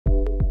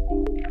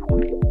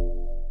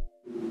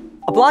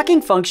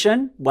blocking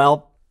function,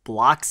 well,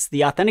 blocks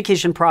the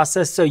authentication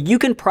process so you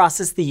can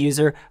process the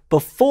user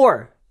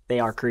before they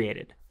are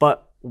created.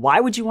 But why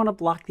would you want to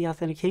block the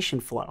authentication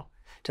flow?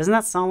 Doesn't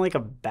that sound like a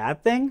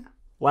bad thing?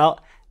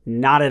 Well,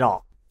 not at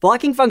all.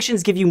 Blocking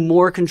functions give you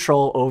more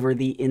control over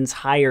the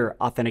entire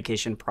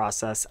authentication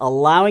process,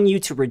 allowing you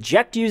to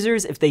reject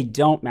users if they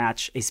don't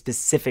match a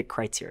specific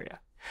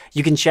criteria.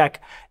 You can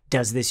check,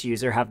 does this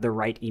user have the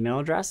right email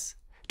address?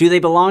 Do they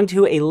belong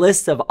to a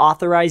list of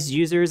authorized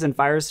users in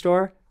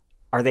Firestore?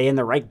 Are they in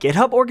the right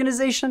GitHub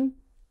organization?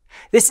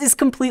 This is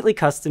completely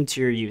custom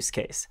to your use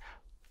case.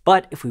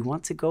 But if we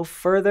want to go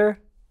further,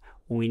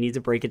 we need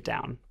to break it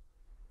down.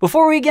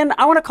 Before we begin,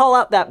 I want to call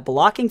out that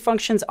blocking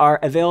functions are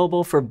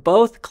available for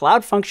both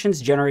Cloud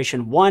Functions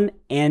Generation 1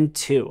 and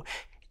 2.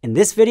 In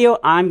this video,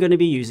 I'm going to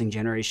be using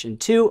Generation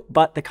 2,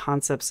 but the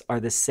concepts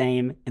are the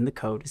same and the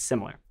code is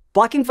similar.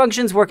 Blocking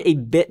functions work a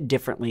bit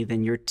differently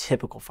than your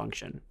typical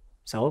function.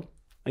 So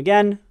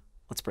again,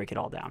 let's break it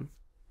all down.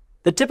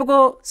 The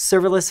typical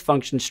serverless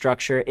function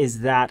structure is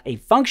that a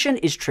function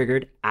is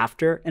triggered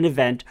after an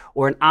event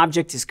or an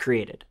object is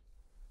created.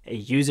 A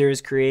user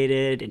is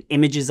created, an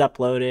image is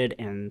uploaded,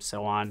 and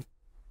so on.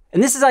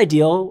 And this is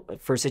ideal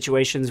for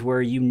situations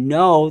where you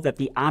know that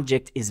the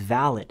object is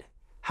valid.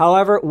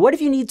 However, what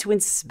if you need to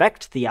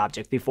inspect the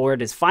object before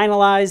it is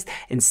finalized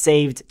and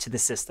saved to the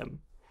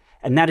system?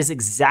 And that is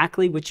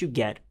exactly what you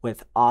get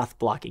with auth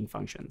blocking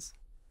functions.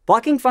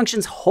 Blocking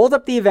functions hold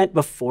up the event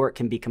before it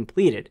can be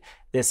completed.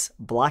 This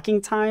blocking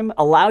time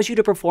allows you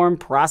to perform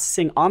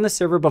processing on the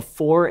server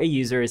before a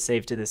user is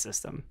saved to the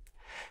system.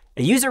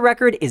 A user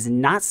record is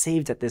not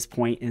saved at this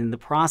point in the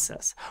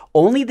process.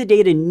 Only the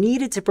data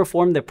needed to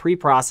perform the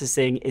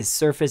pre-processing is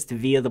surfaced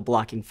via the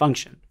blocking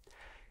function.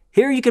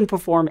 Here you can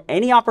perform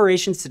any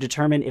operations to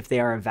determine if they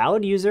are a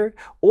valid user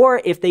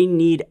or if they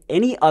need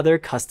any other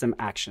custom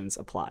actions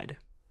applied.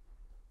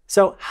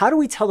 So how do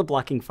we tell the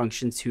blocking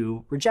function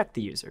to reject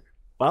the user?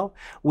 Well,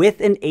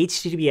 with an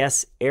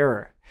HTTPS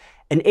error.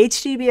 An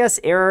HttpsError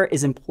error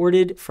is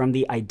imported from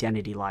the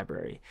identity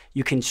library.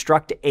 You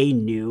construct a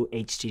new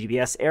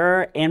HttpsError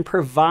error and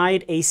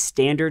provide a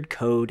standard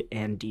code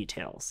and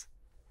details.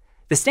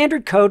 The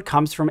standard code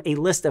comes from a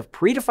list of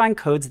predefined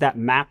codes that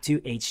map to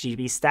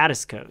HTTP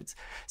status codes,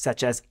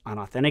 such as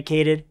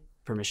unauthenticated,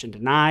 permission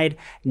denied,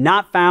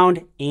 not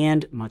found,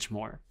 and much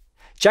more.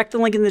 Check the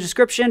link in the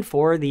description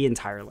for the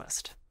entire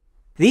list.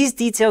 These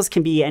details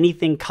can be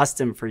anything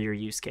custom for your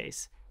use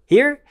case.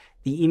 Here,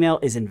 the email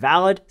is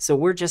invalid, so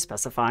we're just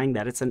specifying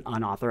that it's an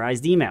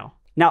unauthorized email.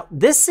 Now,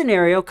 this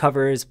scenario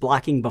covers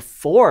blocking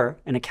before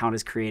an account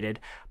is created,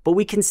 but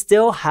we can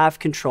still have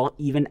control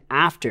even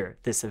after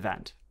this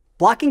event.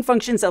 Blocking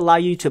functions allow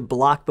you to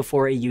block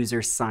before a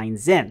user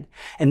signs in,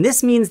 and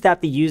this means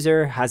that the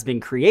user has been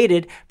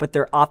created, but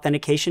their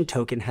authentication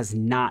token has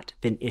not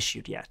been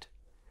issued yet.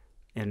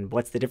 And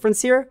what's the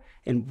difference here?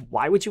 And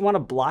why would you want to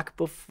block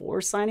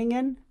before signing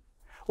in?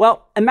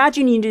 Well,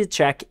 imagine you need to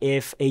check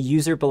if a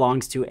user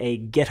belongs to a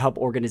GitHub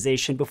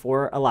organization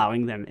before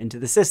allowing them into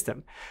the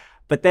system.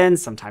 But then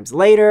sometimes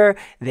later,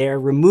 they're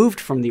removed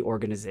from the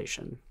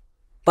organization.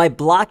 By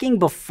blocking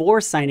before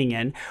signing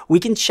in, we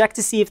can check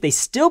to see if they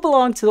still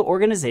belong to the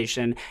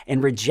organization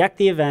and reject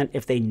the event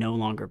if they no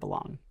longer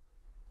belong.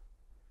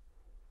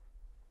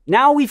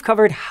 Now we've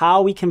covered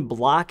how we can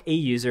block a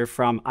user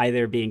from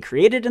either being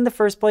created in the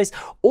first place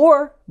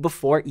or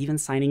before even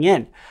signing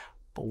in.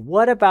 But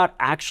what about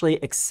actually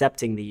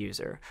accepting the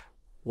user?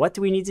 What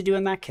do we need to do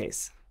in that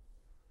case?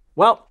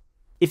 Well,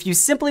 if you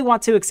simply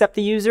want to accept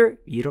the user,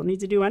 you don't need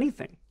to do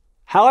anything.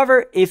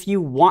 However, if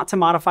you want to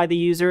modify the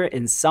user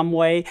in some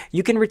way,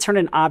 you can return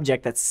an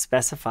object that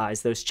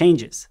specifies those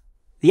changes.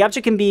 The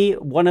object can be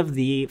one of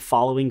the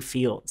following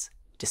fields: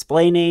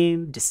 display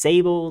name,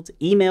 disabled,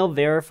 email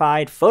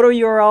verified, photo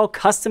URL,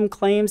 custom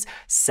claims,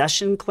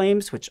 session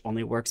claims, which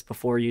only works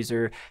before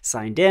user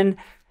signed in.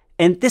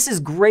 And this is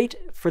great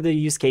for the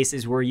use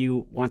cases where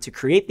you want to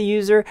create the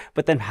user,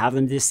 but then have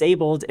them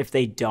disabled if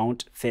they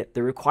don't fit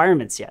the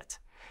requirements yet.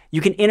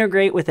 You can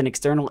integrate with an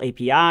external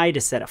API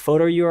to set a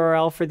photo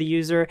URL for the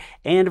user,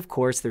 and of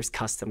course, there's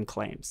custom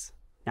claims.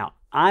 Now,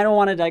 I don't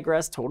want to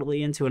digress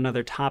totally into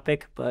another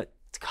topic, but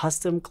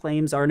custom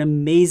claims are an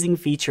amazing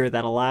feature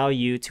that allow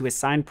you to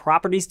assign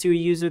properties to a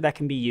user that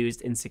can be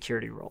used in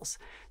security roles.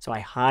 So I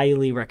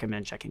highly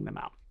recommend checking them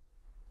out.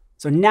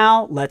 So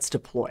now let's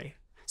deploy.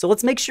 So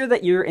let's make sure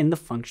that you're in the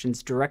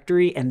functions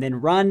directory and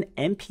then run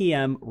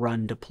npm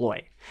run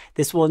deploy.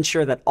 This will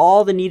ensure that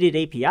all the needed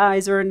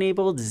APIs are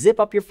enabled, zip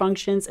up your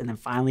functions, and then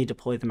finally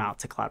deploy them out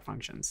to Cloud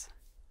Functions.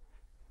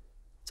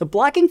 So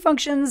blocking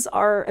functions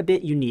are a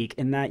bit unique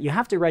in that you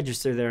have to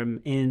register them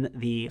in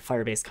the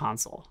Firebase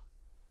console.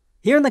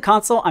 Here in the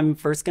console, I'm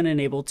first going to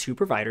enable two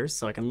providers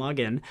so I can log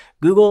in,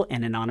 Google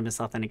and anonymous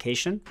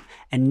authentication.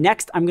 And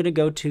next, I'm going to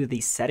go to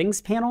the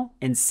settings panel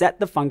and set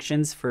the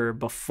functions for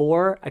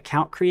before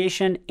account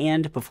creation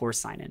and before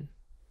sign-in.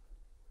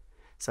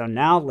 So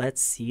now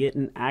let's see it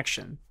in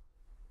action.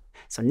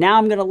 So now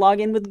I'm going to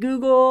log in with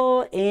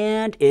Google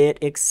and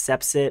it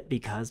accepts it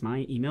because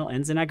my email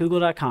ends in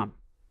 @google.com.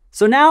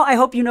 So now I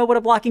hope you know what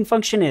a blocking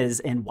function is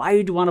and why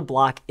you'd want to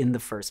block in the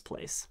first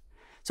place.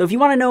 So if you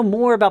want to know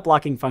more about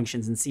blocking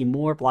functions and see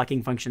more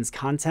blocking functions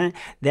content,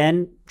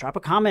 then drop a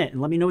comment and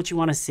let me know what you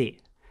want to see.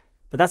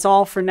 But that's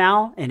all for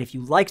now. And if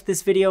you liked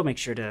this video, make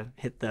sure to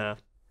hit the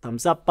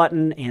thumbs up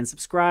button and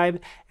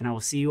subscribe, and I will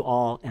see you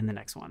all in the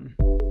next one.